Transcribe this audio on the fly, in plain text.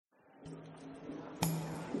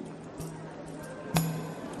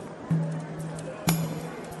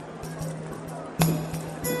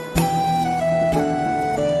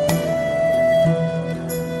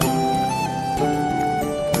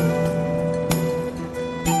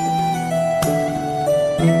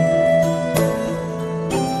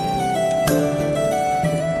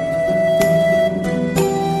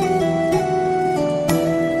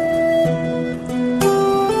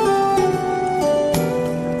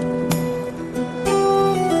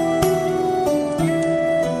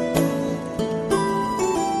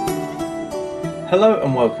Hello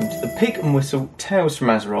and welcome to the Pig and Whistle Tales from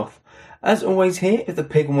Azeroth. As always here at the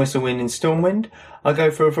Pig and Whistle Inn in Stormwind, I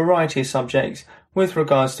go through a variety of subjects with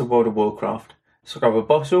regards to World of Warcraft. So grab a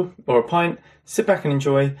bottle or a pint, sit back and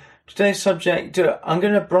enjoy. Today's subject, I'm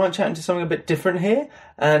going to branch out into something a bit different here,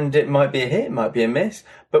 and it might be a hit, it might be a miss,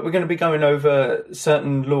 but we're going to be going over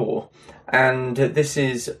certain lore. And this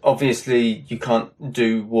is, obviously, you can't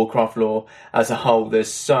do Warcraft lore as a whole.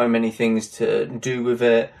 There's so many things to do with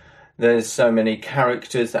it. There's so many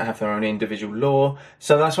characters that have their own individual lore.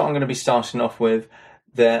 So that's what I'm going to be starting off with,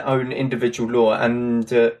 their own individual lore.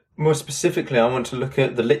 And more specifically, I want to look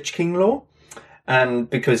at the Lich King lore. And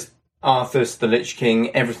because Arthas, the Lich King,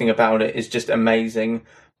 everything about it is just amazing.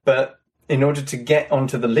 But in order to get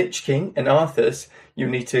onto the Lich King and Arthas, you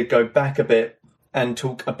need to go back a bit and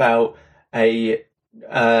talk about a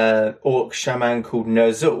orc shaman called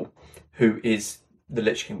Ner'zhul, who is the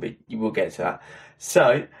Lich King, but you will get to that.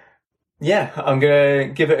 So, yeah, I'm going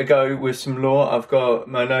to give it a go with some lore. I've got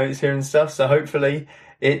my notes here and stuff, so hopefully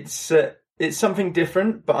it's something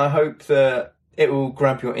different, but I hope that it will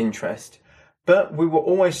grab your interest. But we will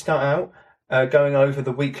always start out going over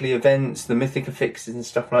the weekly events, the mythic affixes and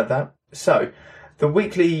stuff like that. So, the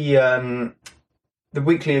weekly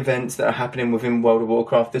events that are happening within World of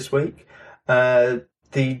Warcraft this week. The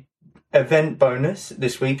event bonus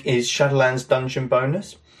this week is Shadowlands Dungeon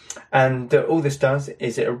bonus. And all this does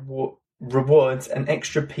is it rewards an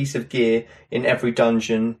extra piece of gear in every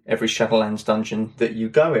dungeon, every Shadowlands dungeon that you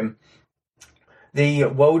go in. The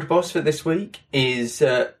world boss for this week is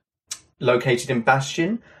located in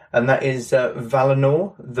Bastion, and that is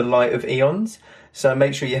Valinor, the Light of Eons. So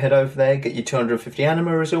make sure you head over there, get your 250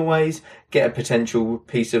 anima as always, get a potential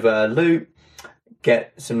piece of loot,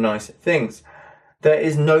 get some nice things. There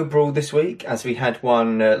is no brawl this week, as we had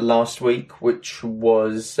one last week, which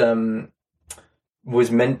was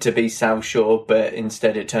meant to be South Shore, but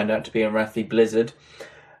instead it turned out to be a Arathi Blizzard.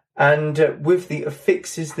 And with the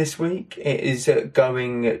affixes this week, it is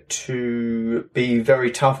going to be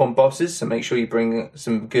very tough on bosses, so make sure you bring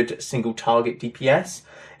some good single target DPS.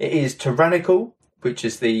 It is Tyrannical, which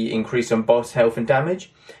is the increase on boss health and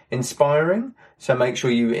damage. Inspiring, so make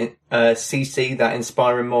sure you CC that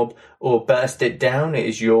inspiring mob or burst it down, it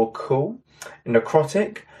is your call.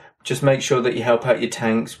 Necrotic, just make sure that you help out your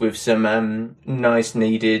tanks with some nice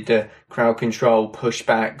needed crowd control,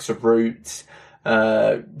 pushbacks, roots,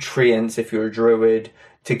 treants if you're a druid,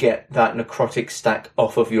 to get that necrotic stack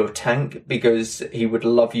off of your tank, because he would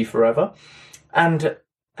love you forever. And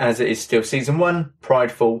as it is still season 1,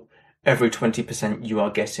 Prideful, every 20% you are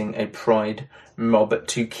getting a pride mob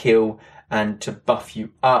to kill and to buff you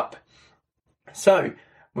up. So,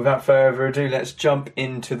 without further ado, let's jump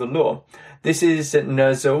into the lore. This is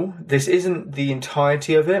Ner'zhul. This isn't the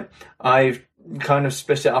entirety of it. I've kind of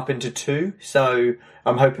split it up into two, so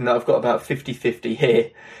I'm hoping that I've got about 50-50 here.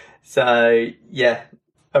 So, yeah,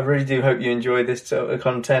 I really do hope you enjoy this sort of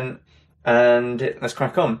content, and let's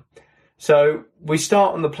crack on. So, we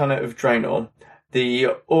start on the planet of Draenor. The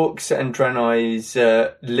Orcs and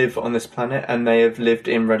Draenei live on this planet, and they have lived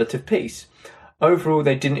in relative peace. Overall,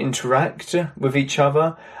 they didn't interact with each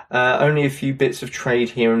other, only a few bits of trade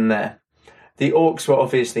here and there. The Orcs were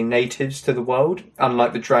obviously natives to the world,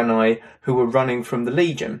 unlike the Draenei, who were running from the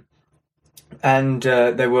Legion. And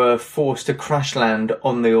they were forced to crash land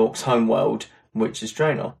on the Orcs' homeworld, which is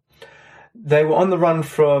Draenor. They were on the run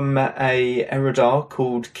from a Eredar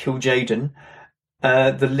called Kil'jaeden,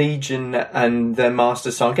 the Legion and their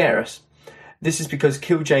master Sargeras. This is because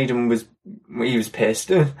Kil'jaeden was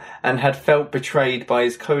pissed and had felt betrayed by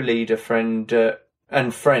his co-leader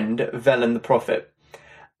and friend Velen the Prophet,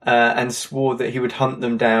 and swore that he would hunt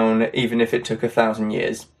them down even if it took 1,000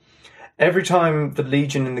 years. Every time the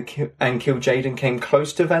Legion and Kil'jaeden came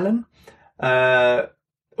close to Velen,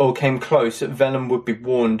 Velen would be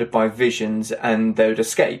warned by visions and they would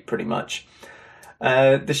escape, pretty much.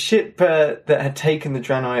 The ship that had taken the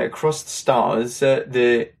Draenei across the stars,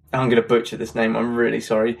 I'm going to butcher this name, I'm really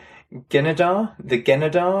sorry. Ganadar? I'm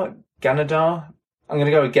going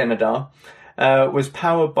to go with Ganadar. Was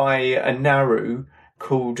powered by a Naru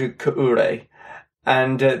called K'ure.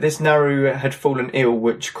 And this Naru had fallen ill,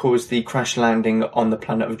 which caused the crash landing on the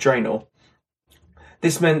planet of Draenor.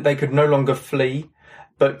 This meant they could no longer flee,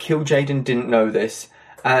 but Kil'jaeden didn't know this,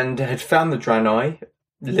 and had found the Draenei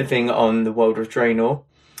living on the world of Draenor.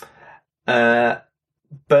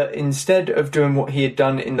 But instead of doing what he had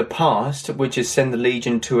done in the past, which is send the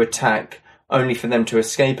Legion to attack only for them to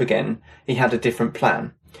escape again, he had a different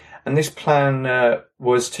plan. And this plan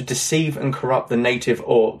was to deceive and corrupt the native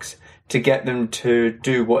Orcs to get them to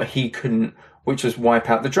do what he couldn't, which was wipe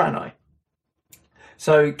out the Draenei.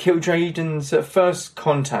 So Kil'jaeden's first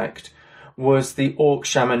contact was the orc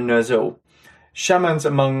shaman Ner'zhul. Shamans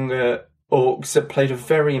among orcs played a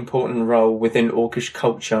very important role within orcish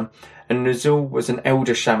culture, and Ner'zhul was an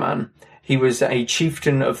elder shaman. He was a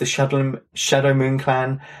chieftain of the Shadow Moon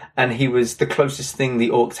clan, and he was the closest thing the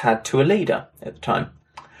orcs had to a leader at the time.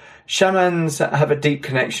 Shamans have a deep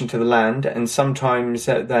connection to the land, and sometimes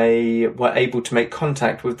they were able to make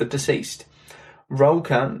contact with the deceased.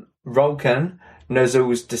 Rolkan,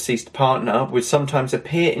 Ner'zhul's deceased partner, would sometimes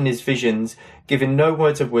appear in his visions, giving no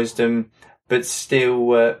words of wisdom, but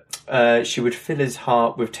still she would fill his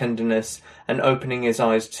heart with tenderness and opening his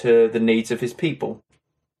eyes to the needs of his people.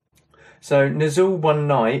 So Ner'zhul one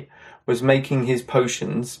night was making his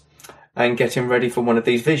potions and getting ready for one of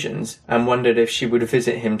these visions, and wondered if she would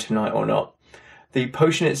visit him tonight or not. The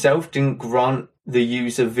potion itself didn't grant the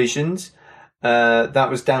user visions. That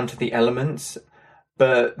was down to the elements.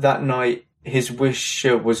 But that night, his wish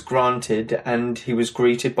was granted, and he was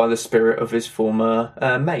greeted by the spirit of his former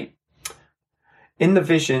mate. In the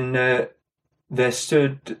vision, they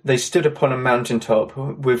stood upon a mountaintop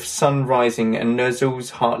with sun rising, and Ner'zhul's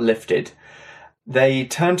heart lifted. They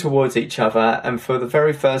turned towards each other, and for the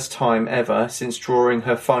very first time ever since drawing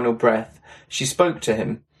her final breath, she spoke to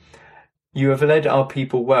him. "You have led our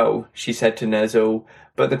people well," she said to Ner'zhul,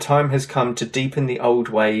 "but the time has come to deepen the old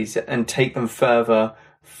ways and take them further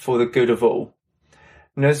for the good of all."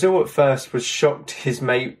 Ner'zhul at first was shocked his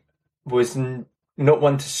mate was not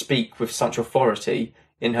one to speak with such authority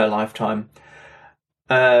in her lifetime.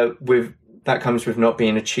 That comes with not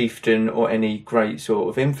being a chieftain or any great sort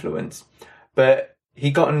of influence. But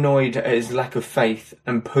he got annoyed at his lack of faith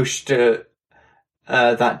and pushed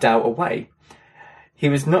that doubt away. He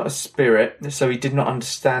was not a spirit, so he did not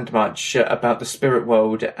understand much about the spirit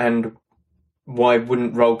world, and why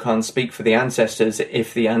wouldn't Rolkan speak for the ancestors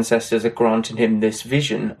if the ancestors had granted him this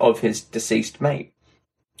vision of his deceased mate?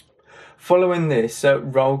 Following this,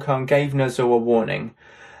 Rolkan gave Ner'zhul a warning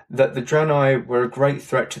that the Draenei were a great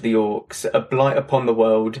threat to the orcs, a blight upon the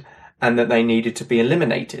world, and that they needed to be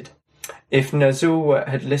eliminated. If Ner'zhul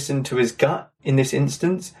had listened to his gut in this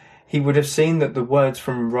instance, he would have seen that the words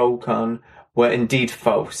from Rolkan were indeed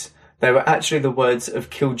false. They were actually the words of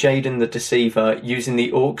Kil'jaeden the Deceiver, using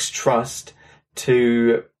the orcs' trust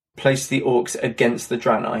to place the orcs against the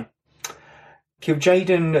Draenei.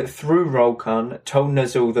 Kil'jaeden, through Rolkan, told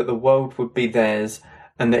Ner'zhul that the world would be theirs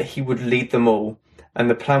and that he would lead them all, and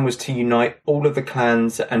the plan was to unite all of the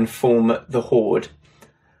clans and form the Horde.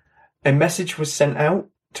 A message was sent out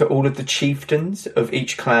to all of the chieftains of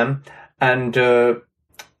each clan, and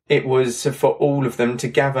it was for all of them to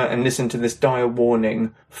gather and listen to this dire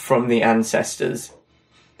warning from the ancestors.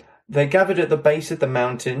 They gathered at the base of the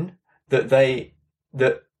mountain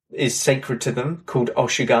that is sacred to them, called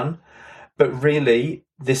Oshu'gun, but really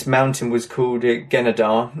this mountain was called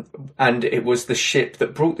Genadar, and it was the ship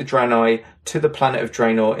that brought the Draenei to the planet of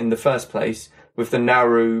Draenor in the first place, with the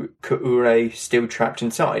Naru Ka'ure still trapped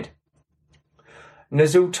inside.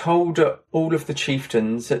 Ner'zhul told all of the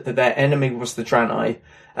chieftains that their enemy was the Draenei,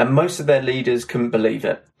 and most of their leaders couldn't believe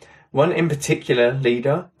it. One in particular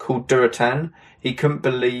leader, called Durotan, he couldn't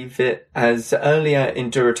believe it, as earlier in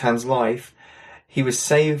Durotan's life, he was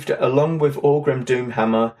saved along with Orgrim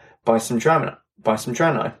Doomhammer by some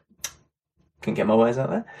Draenei. Couldn't get my words out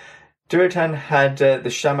there. Durotan had the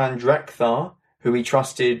shaman Drekthar, who he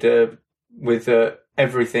trusted with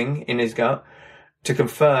everything in his gut, to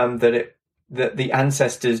confirm that the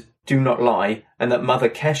ancestors do not lie, and that Mother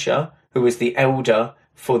Kesha, who was the elder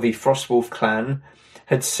for the Frostwolf clan,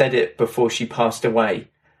 had said it before she passed away.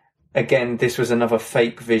 Again, this was another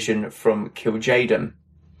fake vision from Kil'jaeden.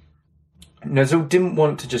 Ner'zhul didn't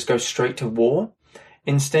want to just go straight to war.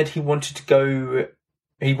 Instead, he wanted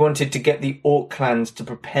to get the Orc clans to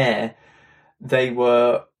prepare. They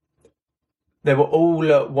were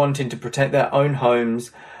all wanting to protect their own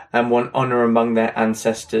homes and want honour among their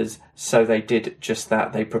ancestors, so they did just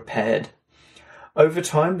that. They prepared. Over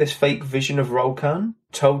time, this fake vision of Rolkan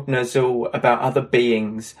told Ner'zhul about other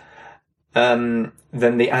beings than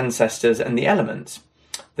the ancestors and the elements,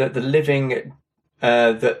 that the living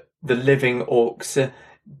orcs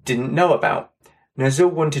didn't know about.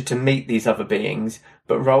 Ner'zhul wanted to meet these other beings,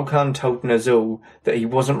 but Rolkan told Ner'zhul that he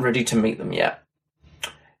wasn't ready to meet them yet.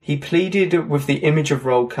 He pleaded with the image of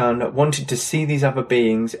Rolkan, wanted to see these other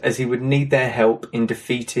beings, as he would need their help in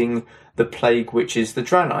defeating the plague which is the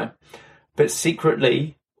Draenei. But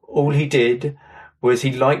secretly, all he did was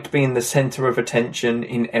he liked being the centre of attention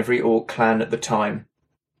in every Orc clan at the time.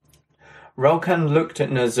 Rolkan looked at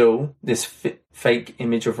Ner'zhul, this fake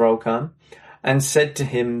image of Rolkan, and said to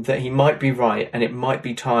him that he might be right and it might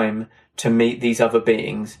be time to meet these other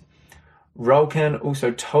beings. Rolkan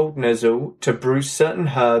also told Ner'zhul to brew certain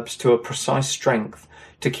herbs to a precise strength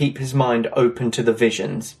to keep his mind open to the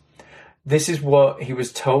visions. This is what he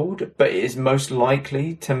was told, but it is most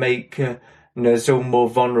likely to make Ner'zhul more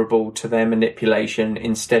vulnerable to their manipulation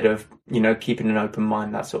instead of, keeping an open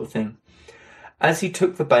mind, that sort of thing. As he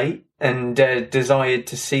took the bait and desired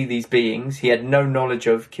to see these beings he had no knowledge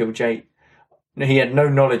of, Kil'jaeden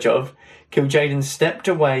stepped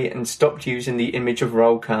away and stopped using the image of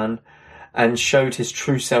Rolkan and showed his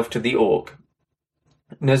true self to the orc.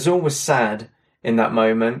 Ner'zhul was sad in that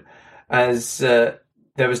moment, as there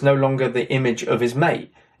was no longer the image of his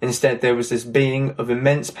mate. Instead, there was this being of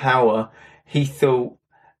immense power, he thought,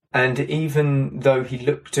 and even though he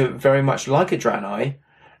looked very much like a Draenei,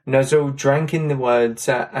 Ner'zhul drank in the words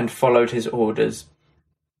and followed his orders.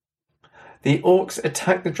 The orcs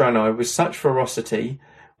attacked the Draenei with such ferocity,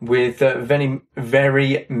 with very,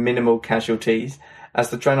 very minimal casualties, as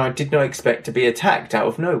the Draenei did not expect to be attacked out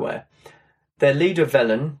of nowhere. Their leader,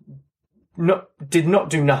 Velen, did not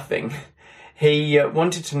do nothing. He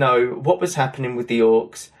wanted to know what was happening with the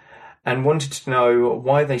orcs and wanted to know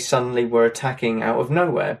why they suddenly were attacking out of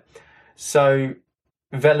nowhere. So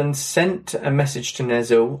Velen sent a message to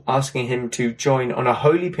Ner'zhul asking him to join on a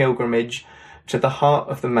holy pilgrimage to the heart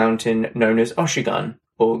of the mountain known as Oshigan,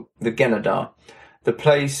 or the Genadar, the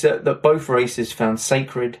place that both races found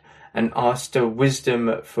sacred, and asked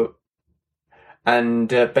wisdom for, and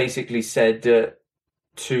basically said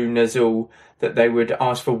to Ner'zhul that they would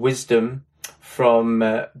ask for wisdom from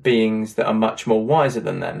beings that are much more wiser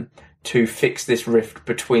than them to fix this rift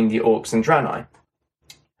between the orcs and Draenei.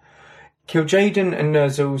 Kil'jaeden and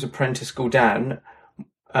Ner'zhul's apprentice Gul'dan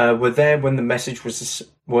were there when the message was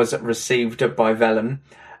received by Velen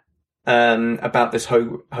about this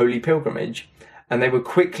holy pilgrimage, and they were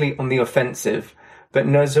quickly on the offensive, but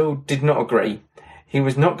Ner'zhul did not agree. He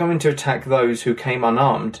was not going to attack those who came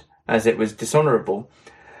unarmed, as it was dishonourable.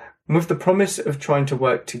 With the promise of trying to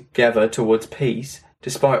work together towards peace,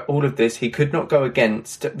 despite all of this, he could not go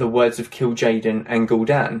against the words of Kil'jaeden and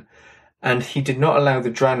Gul'dan, and he did not allow the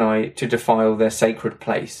Draenei to defile their sacred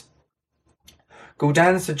place.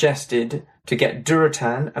 Gul'dan suggested to get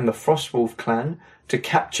Durotan and the Frostwolf clan to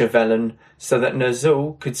capture Velen so that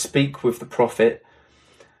Ner'zhul could speak with the prophet.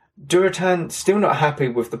 Durotan, still not happy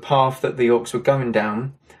with the path that the orcs were going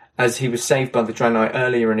down, as he was saved by the Draenei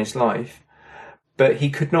earlier in his life, but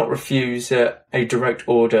he could not refuse a direct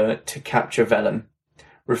order to capture Velen.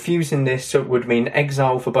 Refusing this would mean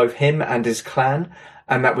exile for both him and his clan,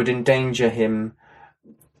 and that would endanger his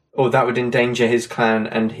clan,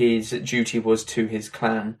 and his duty was to his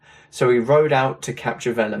clan. So he rode out to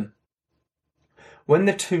capture Velen. When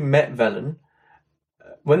the two met, Velen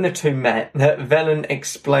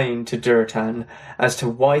explained to Durotan as to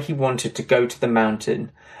why he wanted to go to the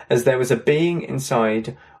mountain, as there was a being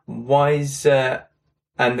inside, wise and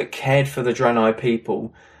that cared for the Draenei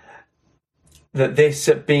people, that this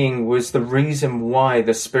being was the reason why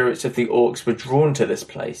the spirits of the orcs were drawn to this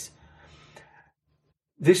place.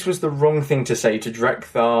 This was the wrong thing to say to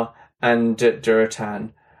Drek'Thar and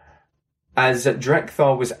Durotan, as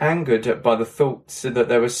Drek'Thar was angered by the thoughts that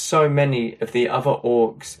there were so many of the other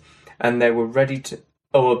orcs and they were ready to...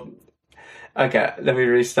 Okay, let me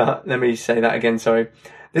restart. Let me say that again, sorry.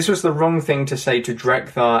 This was the wrong thing to say to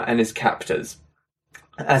Drek'Thar and his captors,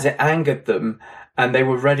 as it angered them and they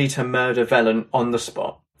were ready to murder Velen on the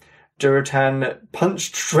spot. Durotan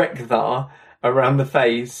punched Drek'Thar around the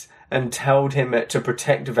face and told him to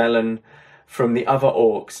protect Velen from the other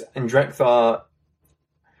orcs, and Drek'Thar,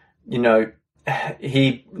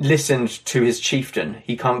 he listened to his chieftain.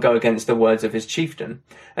 He can't go against the words of his chieftain,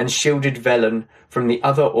 and shielded Velen from the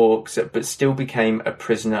other orcs, but still became a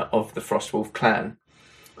prisoner of the Frostwolf clan.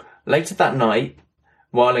 Later that night,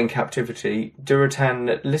 while in captivity,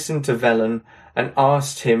 Durotan listened to Velen and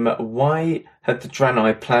asked him why had the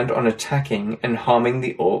Draenei planned on attacking and harming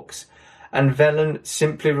the orcs, and Velen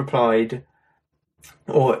simply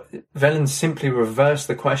reversed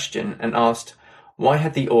the question and asked, why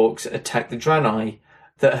had the orcs attacked the Draenei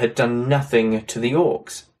that had done nothing to the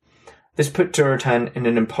orcs? This put Durotan in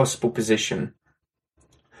an impossible position.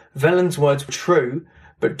 Velen's words were true,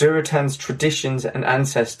 but Durotan's traditions and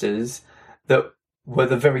ancestors, that were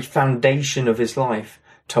the very foundation of his life,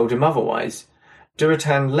 told him otherwise.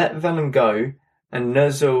 Durotan let Velen go, and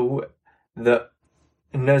Ner'zhul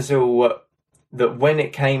that when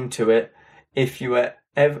it came to it, if you were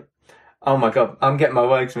ever... Oh my god, I'm getting my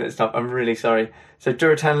words mixed up, I'm really sorry. So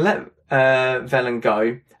Durotan let Velen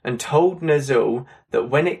go and told Ner'zhul that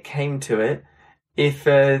when it came to it, if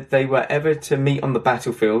they were ever to meet on the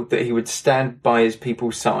battlefield, that he would stand by his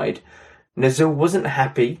people's side. Nazul wasn't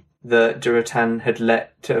happy that Durotan had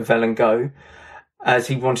let Velen go, as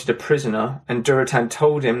he wanted a prisoner, and Durotan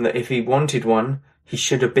told him that if he wanted one, he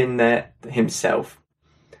should have been there himself.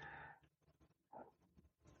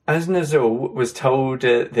 As Nazul was told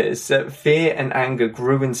this, fear and anger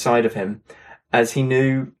grew inside of him, as he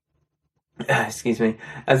knew that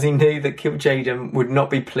Kil'jaeden would not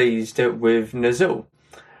be pleased with Nazul.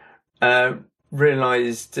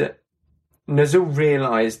 Nazul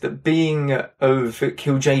realised that being of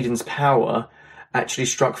Kil'jaeden's power actually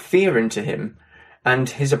struck fear into him, and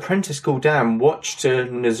his apprentice Gul'dan watched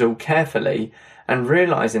Nazul carefully, and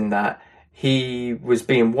realising that he was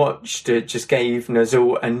being watched, just gave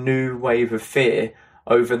Nazul a new wave of fear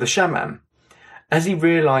over the shaman. As he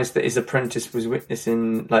realised that his apprentice was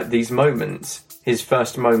witnessing these moments, his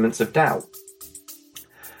first moments of doubt.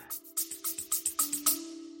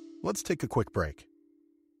 Let's take a quick break.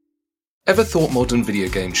 Ever thought modern video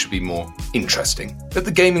games should be more interesting? At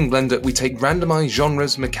the Gaming Blender, we take randomized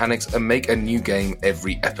genres, mechanics, and make a new game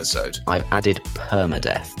every episode. I've added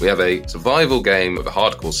permadeath. We have a survival game of a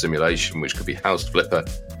hardcore simulation, which could be House Flipper,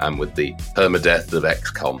 and with the permadeath of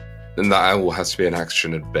XCOM. And that all has to be an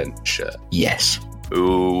action-adventure. Yes.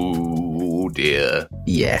 Oh dear.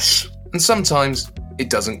 Yes. And sometimes it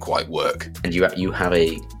doesn't quite work. And you have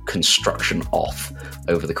a construction off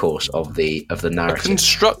over the course of the narrative. A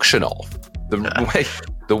construction off.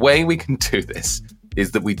 The way we can do this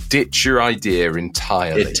is that we ditch your idea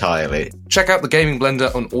entirely. Entirely. Check out the Gaming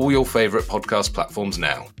Blender on all your favourite podcast platforms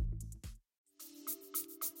now.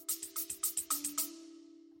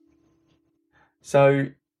 So,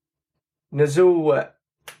 Nazul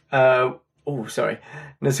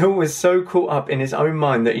was so caught up in his own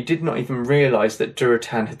mind that he did not even realise that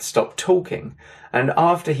Durotan had stopped talking. And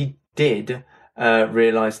after he did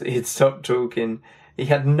realise that he had stopped talking, he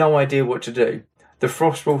had no idea what to do. The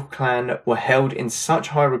Frostwolf clan were held in such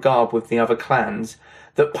high regard with the other clans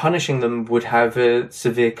that punishing them would have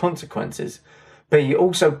severe consequences. But he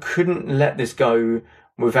also couldn't let this go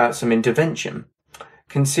without some intervention,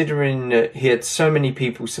 considering he had so many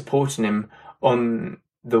people supporting him on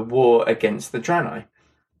the war against the Draenei.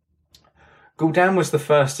 Gul'dan was the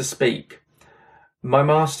first to speak. My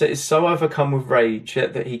master is so overcome with rage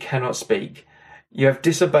that he cannot speak. You have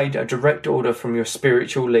disobeyed a direct order from your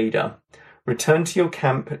spiritual leader. Return to your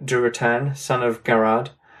camp, Durotan, son of Garad.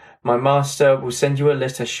 My master will send you a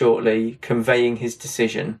letter shortly, conveying his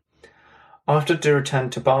decision. After Durotan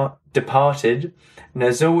departed,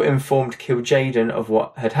 Nazul informed Kil'jaeden of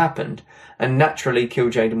what had happened, and naturally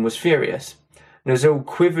Kil'jaeden was furious. Nazul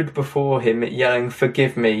quivered before him, yelling,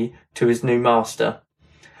 "Forgive me," to his new master.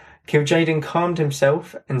 Kil'jaeden calmed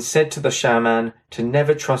himself and said to the shaman to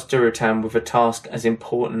never trust Durotan with a task as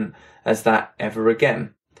important as that ever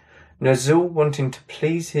again. Nazul, wanting to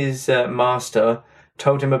please his master,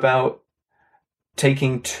 told him about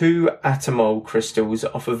taking 2 Atomol crystals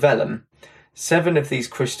off of Velen. 7 of these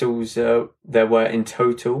crystals there were in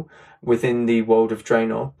total within the world of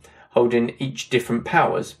Draenor, holding each different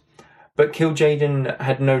powers. But Kil'jaeden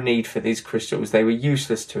had no need for these crystals. They were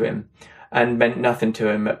useless to him and meant nothing to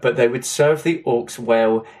him, but they would serve the orcs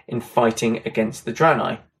well in fighting against the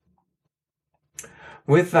Draenei.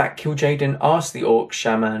 With that, Kil'jaeden asked the orc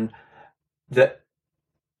shaman, that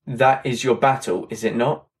is your battle, is it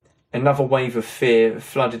not? Another wave of fear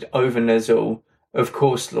flooded over Nazul. Of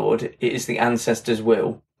course, Lord, it is the ancestors'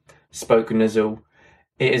 will, spoke Nazul.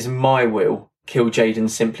 It is my will, Kil'jaeden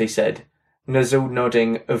simply said. Nazul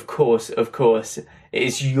nodding, of course, it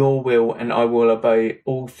is your will and I will obey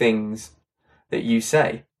all things that you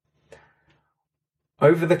say.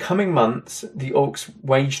 Over the coming months, the orcs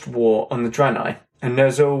waged war on the Draenei, and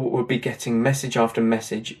Nazul would be getting message after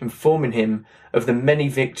message informing him of the many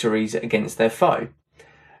victories against their foe.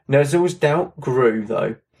 Nazul's doubt grew,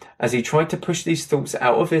 though, as he tried to push these thoughts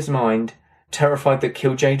out of his mind, terrified that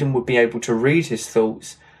Kil'jaeden would be able to read his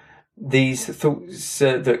thoughts. These thoughts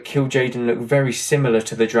that Kil'jaeden looked very similar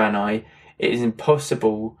to the Draenei. Is it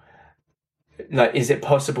possible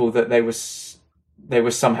that they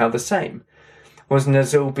were somehow the same? Was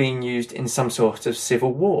Nazul being used in some sort of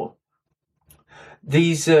civil war?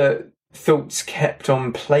 These thoughts kept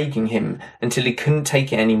on plaguing him until he couldn't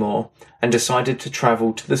take it anymore and decided to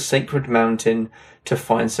travel to the sacred mountain to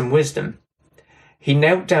find some wisdom. He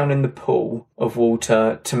knelt down in the pool of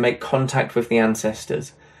water to make contact with the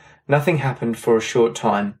ancestors. Nothing happened for a short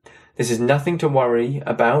time. This is nothing to worry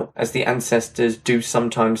about, as the ancestors do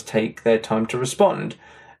sometimes take their time to respond,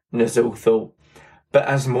 Nazul thought. But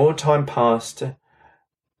as more time passed,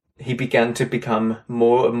 he began to become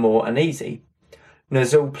more and more uneasy.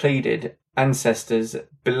 Nazul pleaded, "Ancestors,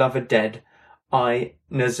 beloved dead, I,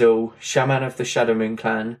 Nazul, shaman of the Shadow Moon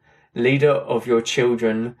clan, leader of your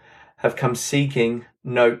children, have come seeking,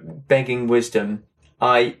 no, begging wisdom.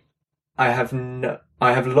 I have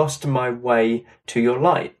lost my way to your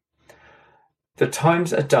light. The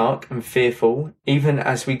times are dark and fearful, even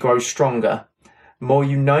as we grow stronger. More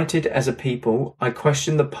united as a people, I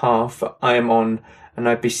question the path I am on, and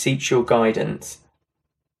I beseech your guidance.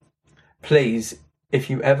 Please, if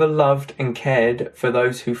you ever loved and cared for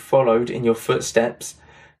those who followed in your footsteps,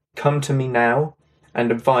 come to me now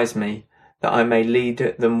and advise me that I may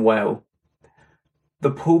lead them well.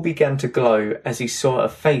 The pool began to glow as he saw a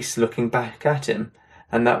face looking back at him,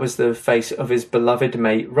 and that was the face of his beloved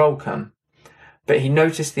mate Rolkan. But he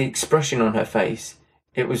noticed the expression on her face.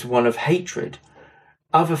 It was one of hatred.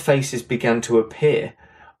 Other faces began to appear,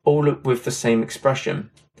 all with the same expression.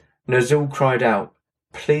 Nazul cried out,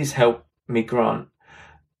 "Please help me, Grant.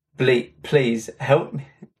 Please help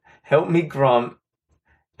me, Grant.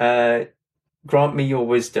 Grant me your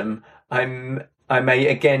wisdom. I may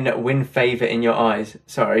again win favour in your eyes."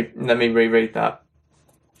 Sorry, let me reread that.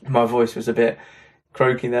 My voice was a bit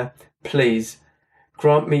croaky there. "Please,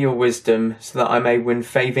 grant me your wisdom so that I may win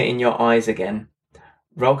favour in your eyes again."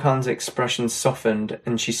 Rolkan's expression softened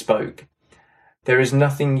and she spoke. "There is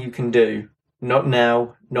nothing you can do, not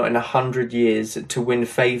now, not in 100 years, to win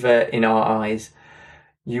favour in our eyes.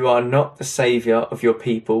 You are not the saviour of your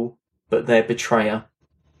people, but their betrayer."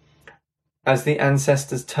 As the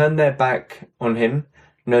ancestors turned their back on him,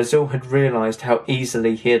 Nazul had realised how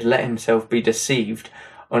easily he had let himself be deceived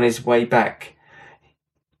on his way back.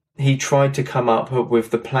 He tried to come up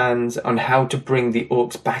with the plans on how to bring the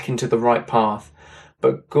orcs back into the right path,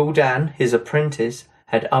 but Gul'dan, his apprentice,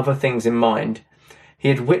 had other things in mind. He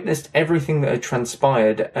had witnessed everything that had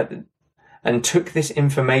transpired and took this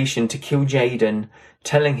information to Kil'jaeden,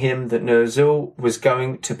 telling him that Nazul was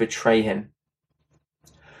going to betray him.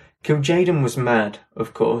 Kil'jaeden was mad,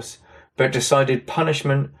 of course, but decided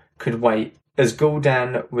punishment could wait, as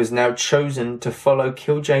Gul'dan was now chosen to follow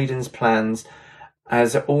Kil'jaeden's plans,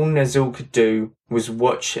 as all Nazul could do was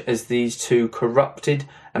watch as these two corrupted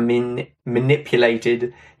and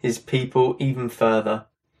manipulated his people even further.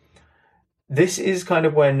 This is kind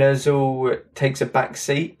of where Nazul takes a back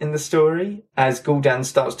seat in the story, as Gul'dan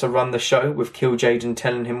starts to run the show with Kil'jaeden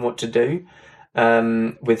telling him what to do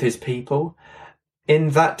with his people. In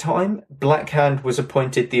that time, Blackhand was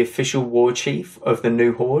appointed the official war chief of the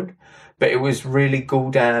new horde, but it was really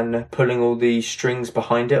Gul'dan pulling all the strings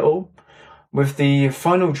behind it all. With the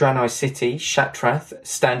final Draenei city, Shattrath,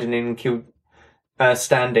 standing,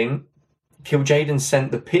 Kil'jaeden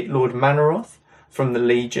sent the Pit Lord Manaroth from the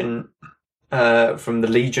Legion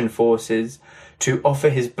forces to offer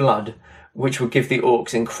his blood, which would give the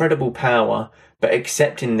orcs incredible power, but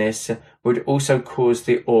accepting this would also cause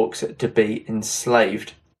the orcs to be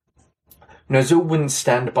enslaved. Nazul wouldn't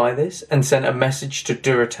stand by this and sent a message to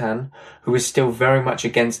Durotan, who was still very much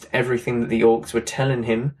against everything that the orcs were telling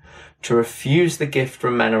him, to refuse the gift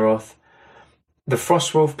from Manaroth. The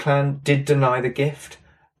Frostwolf clan did deny the gift,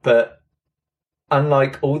 but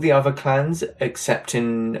unlike all the other clans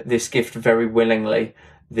accepting this gift very willingly,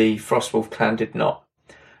 the Frostwolf clan did not.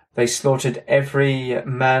 They slaughtered every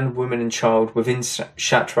man, woman and child within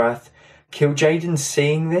Shattrath. Kil'jaeden,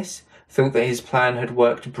 seeing this, thought that his plan had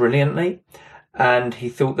worked brilliantly, and he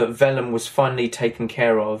thought that Velen was finally taken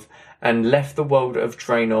care of, and left the world of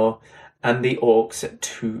Draenor and the orcs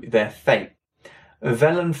to their fate.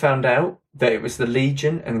 Velen found out that it was the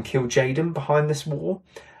Legion and Kil'jaeden behind this war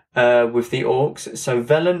with the orcs, so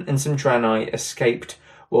Velen and some Draenei escaped,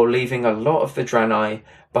 while leaving a lot of the Draenei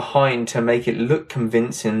behind to make it look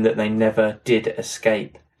convincing that they never did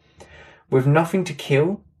escape. With nothing to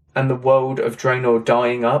kill, and the world of Draenor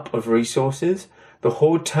dying up of resources, the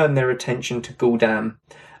Horde turned their attention to Gul'dan,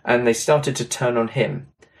 and they started to turn on him.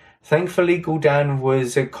 Thankfully, Gul'dan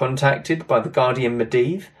was contacted by the Guardian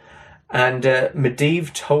Medivh, and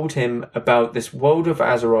Medivh told him about this world of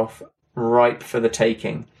Azeroth ripe for the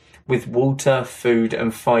taking, with water, food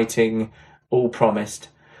and fighting all promised.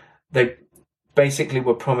 They basically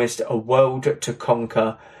were promised a world to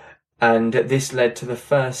conquer, and this led to the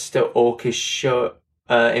first orcish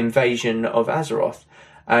invasion of Azeroth,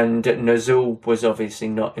 and Nazul was obviously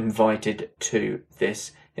not invited to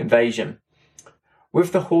this invasion.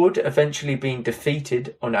 With the Horde eventually being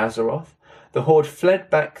defeated on Azeroth, the Horde fled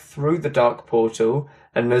back through the Dark Portal,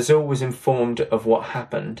 and Nazul was informed of what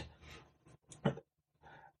happened.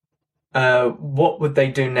 What would they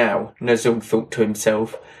do now? Nazul thought to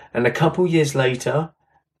himself, and a couple years later,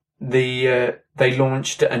 they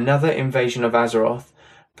launched another invasion of Azeroth,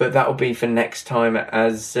 but that will be for next time,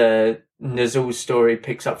 as Nazul's story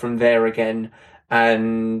picks up from there again,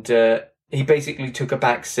 and he basically took a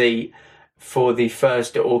back seat for the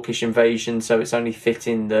first Orcish invasion, so it's only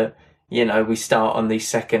fitting that, you know, we start on the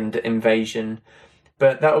second invasion.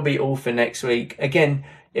 But that will be all for next week. Again,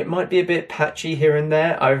 it might be a bit patchy here and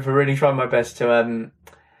there. I've really tried my best to,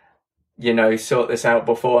 you know, sort this out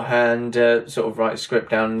beforehand, sort of write a script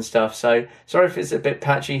down and stuff. So sorry if it's a bit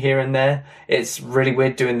patchy here and there. It's really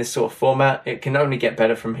weird doing this sort of format. It can only get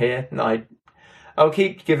better from here. I'll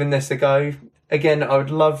keep giving this a go. Again, I would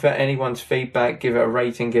love anyone's feedback. Give it a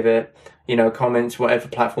rating, give it, you know, comments, whatever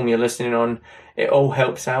platform you're listening on. It all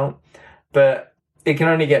helps out. But it can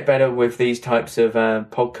only get better with these types of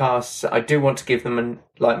podcasts. I do want to give them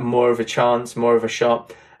more of a chance, more of a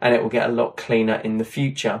shot, and it will get a lot cleaner in the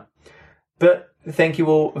future. But thank you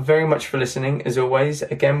all very much for listening, as always.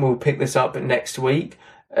 Again, we'll pick this up next week.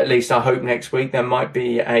 At least I hope next week. There might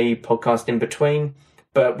be a podcast in between,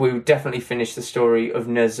 but we'll definitely finish the story of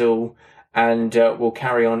Nazul, and we'll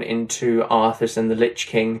carry on into Arthas and the Lich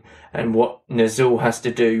King and what Nazul has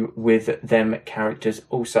to do with them characters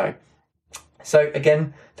also. So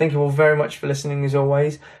again, thank you all very much for listening, as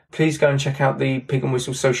always. Please go and check out the Pig and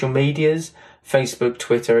Whistle social medias, Facebook,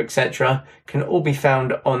 Twitter, etc. Can all be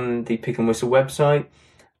found on the Pig and Whistle website.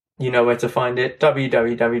 You know where to find it,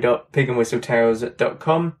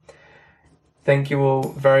 www.pigandwhistletales.com. Thank you all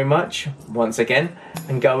very much once again,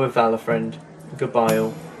 and go with Valor, friend. Goodbye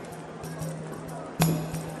all.